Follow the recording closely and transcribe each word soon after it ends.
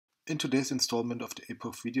In today's installment of the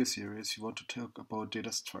APOC video series, we want to talk about data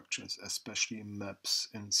structures, especially maps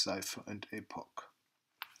in Cypher and APOC.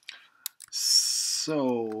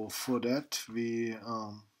 So for that, we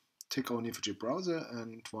take our Neo4j browser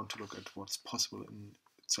and want to look at what's possible in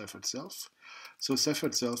Cypher itself. So Cypher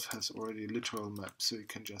itself has already literal maps, so you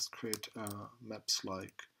can just create maps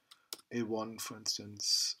like A1, for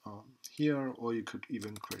instance, here, or you could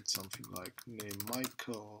even create something like name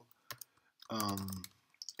Michael,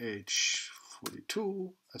 age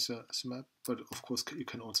 42 as a map, but of course you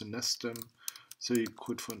can also nest them. So you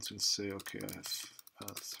could, for instance, say, okay, I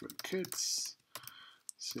have 3 kids,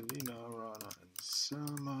 Selena, Rana, and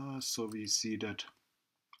Selma. So we see that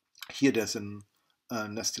here there's a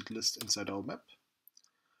nested list inside our map.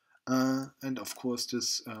 And of course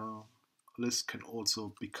this list can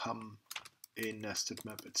also become a nested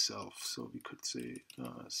map itself. So we could say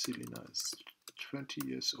Selena is 20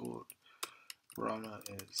 years old, Rana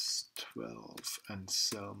is 12, and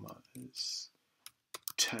Selma is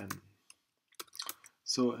 10.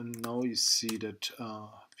 So, and now you see that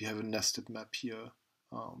we have a nested map here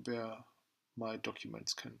where my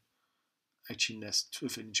documents can actually nest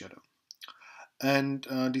within each other. And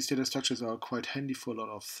these data structures are quite handy for a lot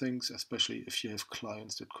of things, especially if you have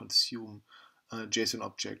clients that consume JSON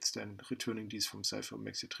objects. Then returning these from Cypher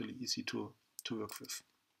makes it really easy to work with.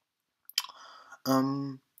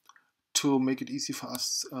 To make it easy for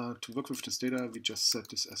us to work with this data, we just set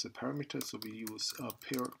this as a parameter. So we use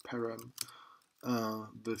param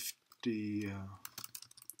with the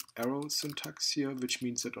arrow syntax here, which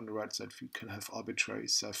means that on the right side we can have arbitrary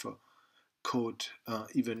Cypher code,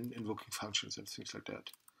 even invoking functions and things like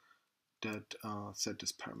that, that set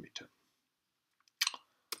this parameter.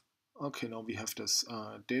 Okay, now we have this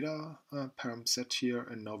data param set here,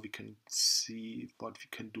 and now we can see what we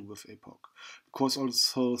can do with APOC. Because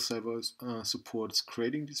also Cypher supports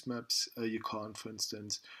creating these maps, you can't, for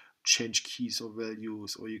instance, change keys or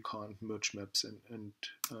values, or you can't merge maps and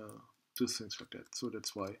do things like that. So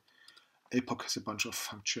that's why APOC has a bunch of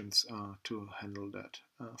functions to handle that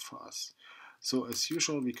for us. So as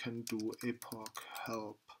usual, we can do APOC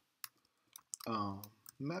help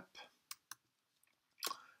map.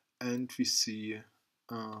 And we see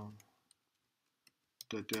that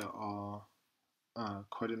there are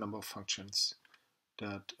quite a number of functions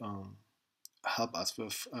that help us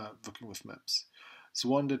with working with maps. So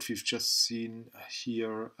one that we've just seen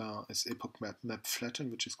here is APOC map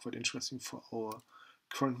flatten, which is quite interesting for our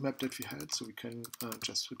current map that we had. So we can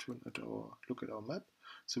just return at look at our map.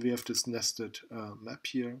 So we have this nested map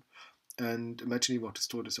here. And imagine you want to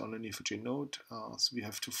store this on a Neo4j node, so we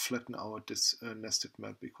have to flatten out this nested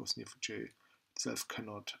map because Neo4j itself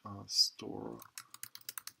cannot store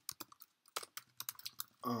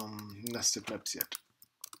nested maps yet.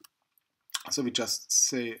 So we just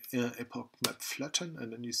say APOC map flatten,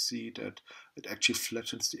 and then you see that it actually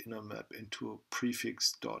flattens the inner map into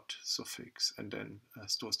prefix dot suffix and then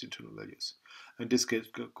stores the internal values. And this goes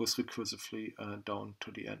recursively down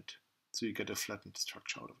to the end. So you get a flattened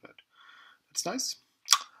structure out of that. That's nice.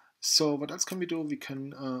 So what else can we do? We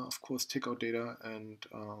can, of course, take our data and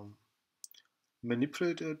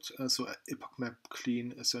manipulate it. So APOC map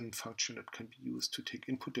clean is a function that can be used to take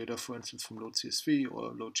input data, for instance, from load CSV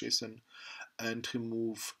or load JSON, and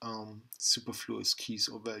remove superfluous keys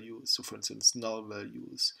or values. So for instance, null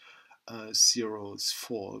values, zeros,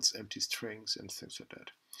 false, empty strings, and things like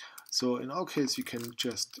that. So in our case, we can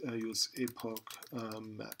just use APOC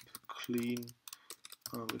map clean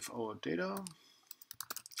with our data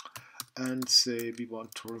and say we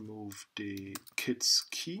want to remove the kids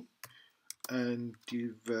key and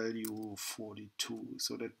the value 42.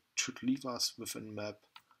 So that should leave us with a map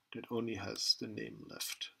that only has the name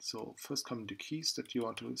left. So first come the keys that you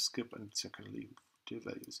want to skip, and secondly the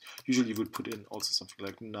values. Usually you would put in also something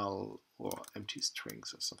like null or empty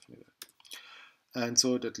strings or something like that. And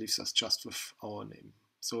so that leaves us just with our name.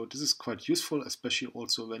 So this is quite useful, especially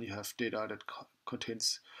also when you have data that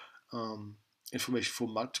contains information for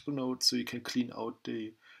multiple nodes, so you can clean out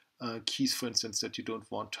the keys, for instance, that you don't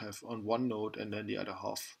want to have on one node and then the other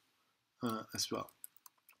half as well.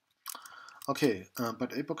 Okay,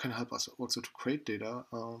 but APOC can help us also to create data,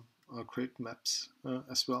 create maps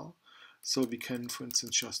as well. So we can, for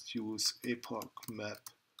instance, just use APOC map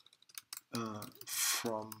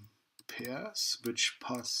from pairs, where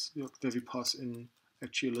we pass in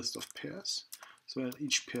actually a list of pairs. So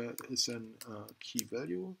each pair is a key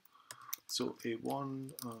value. So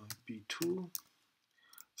A1, B2.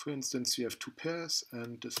 For instance, we have 2 pairs,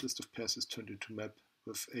 and this list of pairs is turned into map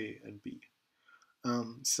with A and B.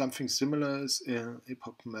 Something similar is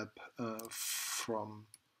APOC map from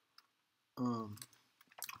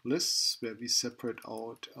lists where we separate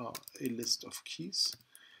out a list of keys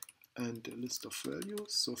and a list of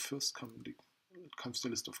values. So first comes the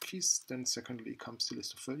list of keys, then secondly comes the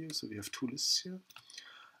list of values. So we have two lists here.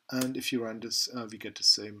 And if you run this, we get the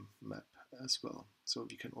same map as well. So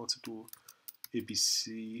we can also do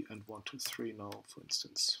ABC and 1, 2, 3 now, for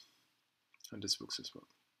instance. And this works as well.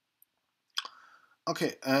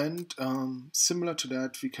 Okay, and similar to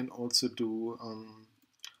that, we can also do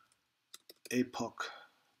APOC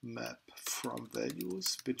map from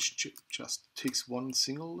values, which just takes one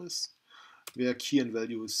single list where key and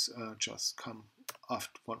values just come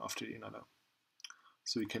one after the other.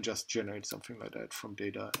 So we can just generate something like that from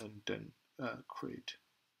data and then create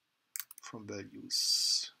from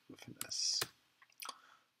values with an S.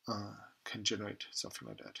 Can generate something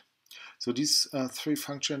like that. So these three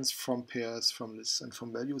functions from pairs, from lists, and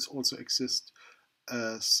from values also exist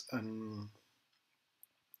as an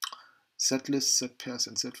set list, set pairs,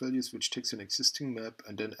 and set values, which takes an existing map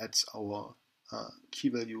and then adds our key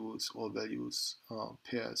values or values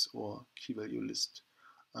pairs or key value list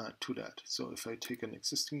to that. So if I take an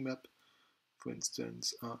existing map, for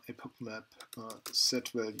instance, APOC map set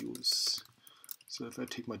values. So if I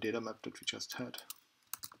take my data map that we just had,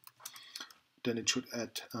 then it should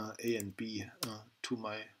add A and B to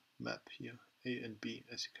my map here. A and B,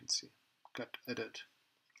 as you can see, got added.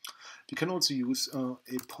 We can also use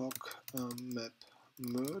APOC map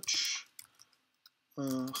merge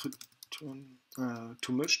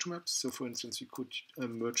to merge two maps. So for instance, we could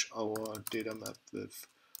merge our data map with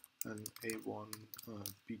an A1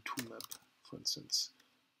 B2 map, for instance,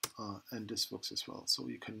 and this works as well. So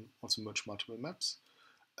you can also merge multiple maps,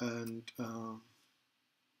 and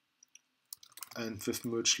with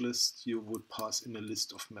merge list, you would pass in a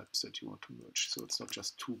list of maps that you want to merge. So it's not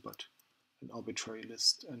just two, but an arbitrary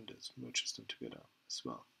list, and it merges them together as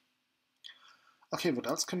well. Okay, what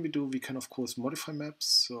else can we do? We can, of course, modify maps.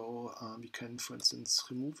 So we can, for instance,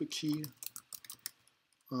 remove a key.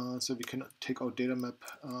 So we can take our data map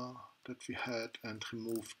that we had and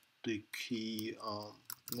remove the key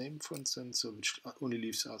name, for instance, so which only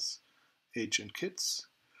leaves us age and kids.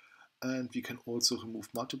 And we can also remove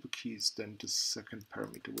multiple keys. Then the second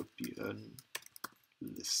parameter would be a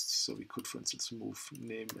list. So we could, for instance, remove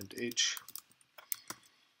name and age,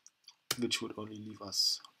 which would only leave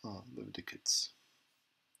us with the kids.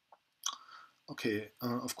 Okay,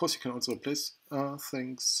 of course you can also replace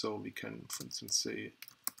things. So we can, for instance, say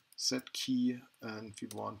set key, and we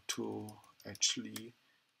want to actually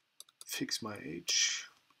fix my age.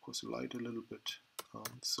 Of course, light a little bit.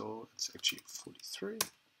 So it's actually 43.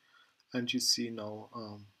 And you see now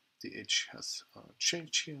the age has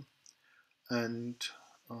changed here. And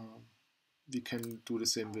we can do the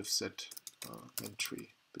same with set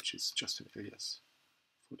entry, which is just an alias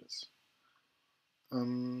for this.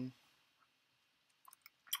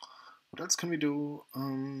 What else can we do?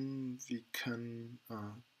 We can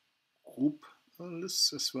group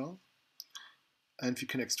lists as well. And we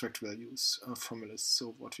can extract values from a list.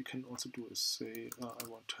 So what we can also do is say, I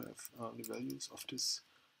want to have the values of this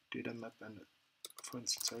data map, and for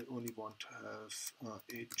instance, I only want to have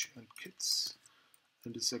age and kids,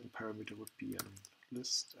 and the second parameter would be a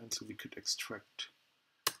list, and so we could extract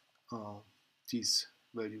these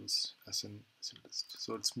values as a list.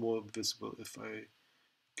 So it's more visible if I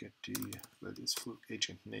get the values for age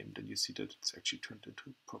and name, then you see that it's actually turned into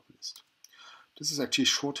a proper list. This is actually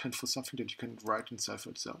shorthand for something that you can write in Cypher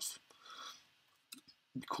itself,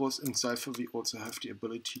 because in Cypher we also have the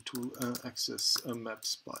ability to access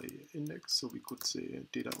maps by index. So we could say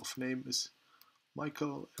data of name is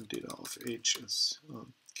Michael and data of age is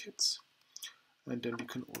kids. And then we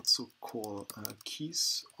can also call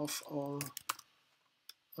keys of our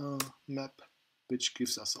map, which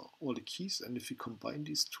gives us all the keys. And if we combine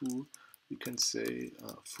these two, we can say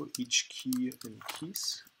for each key in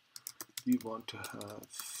keys, we want to have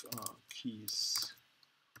keys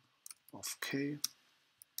of k,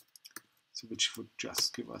 so which would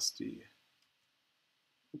just give us the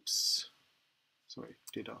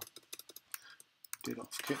data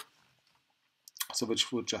of k, so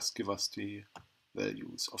which would just give us the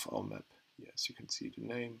values of our map. Yes, you can see the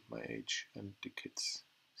name, my age, and the kids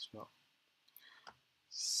as well.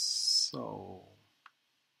 So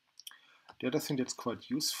the other thing that's quite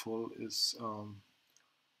useful is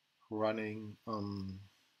running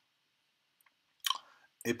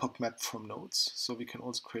APOC map from nodes. So we can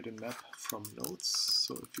also create a map from nodes.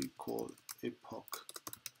 So if we call APOC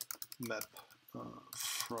map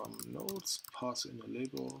from nodes, pass in a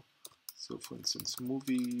label. So for instance,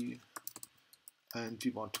 movie, and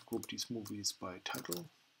we want to group these movies by title.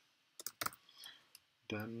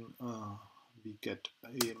 Then we get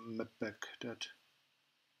a map back that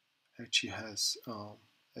actually has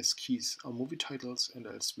as keys movie titles and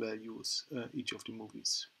as values each of the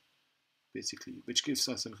movies, basically, which gives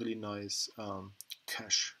us a really nice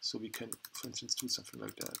cache. So we can, for instance, do something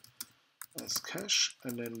like that as cache,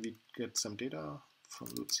 and then we get some data from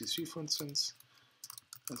loopc3, for instance,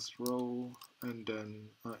 as row, and then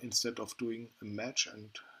instead of doing a match and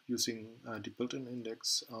using the built-in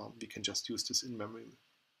index, we can just use this in-memory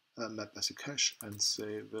map as a cache and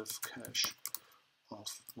say with cache of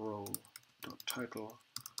row.title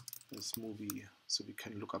as movie, so we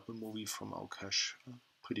can look up a movie from our cache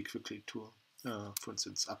pretty quickly to, for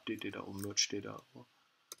instance, update data or merge data or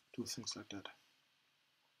do things like that.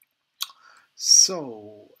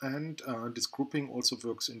 So, and this grouping also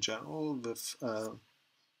works in general with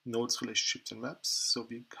nodes, relationships, and maps. So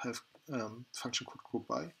we have function called group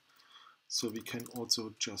by. So we can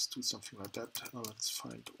also just do something like that. Let's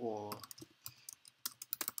find all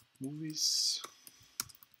movies,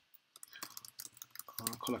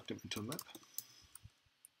 collect them into a map,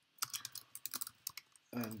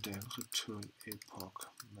 and then return APOC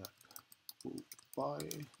map group by.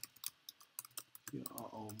 Here are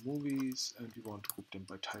our movies, and we want to group them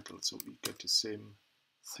by title, so we get the same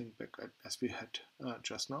thing back as we had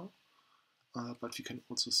just now. But we can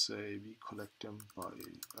also say we collect them by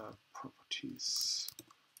properties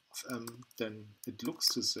of M. Then it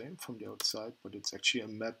looks the same from the outside, but it's actually a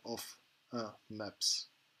map of maps.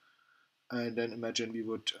 And then imagine we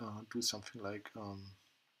would do something like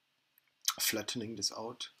flattening this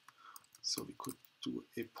out. So we could do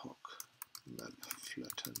APOC map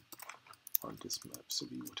flatten on this map. So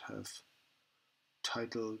we would have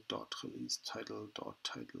title.release,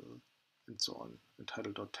 title.title, and so on, and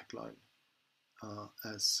title.tagline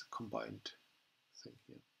as combined thing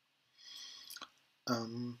here.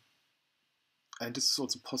 And this is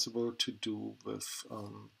also possible to do with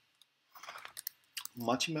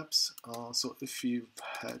multi-maps. So if we've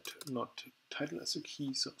had not title as a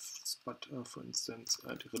key, so but for instance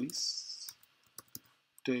the release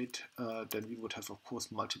date, then we would have, of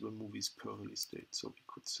course, multiple movies per release date. So we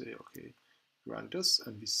could say, okay, run this,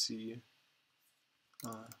 and we see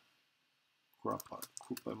group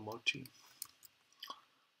by multi.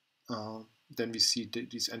 Then we see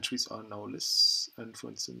these entries are now lists, and for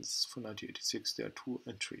instance, for 1986 there are 2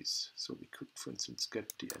 entries. So we could, for instance,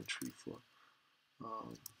 get the entry for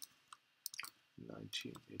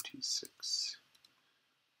 1986,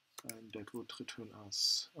 and that would return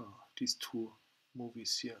us these 2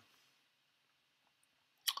 movies here.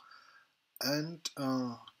 And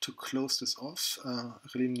to close this off, a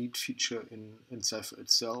really neat feature in Cypher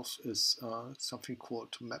itself is something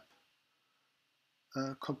called map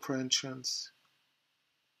comprehensions,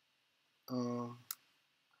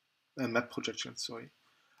 map projections, sorry.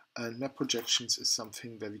 And map projections is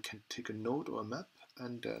something where we can take a node or a map,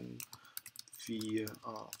 and then we,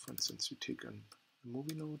 for instance, we take a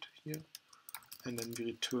movie node here, and then we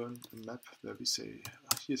return a map where we say,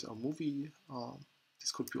 here's our movie.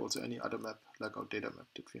 This could be also any other map, like our data map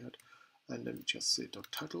that we had, and then we just say dot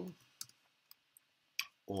title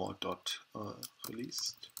or dot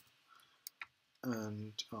released,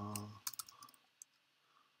 and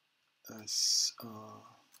as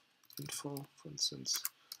info, for instance,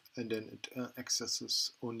 and then it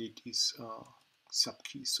accesses only these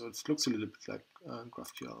subkeys. So it looks a little bit like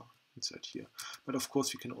GraphQL inside here. But of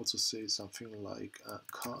course, we can also say something like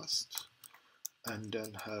cast, and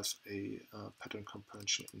then have a pattern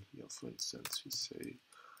comprehension in here. For instance, we say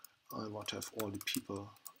I want to have all the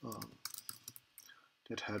people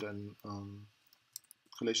that had a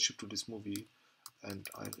relationship to this movie, and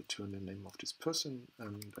I return the name of this person,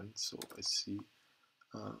 and then so I see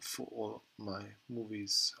for all my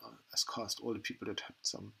movies as cast all the people that had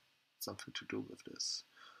something to do with this.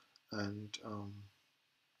 And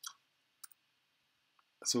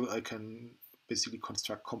so I can basically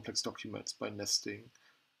construct complex documents by nesting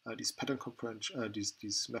these pattern comprehension,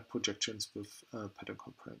 these map projections with pattern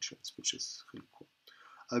comprehensions, which is really cool.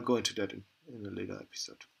 I'll go into that in a later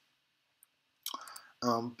episode.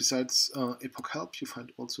 Besides APOC help, you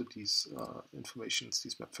find also these informations,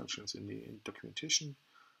 these map functions in the documentation.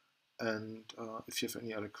 And if you have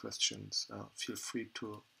any other questions, feel free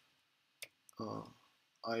to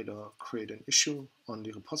either create an issue on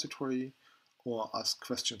the repository, or ask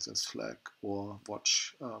questions in Slack, or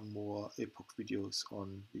watch more APOC videos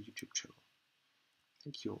on the YouTube channel.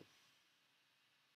 Thank you.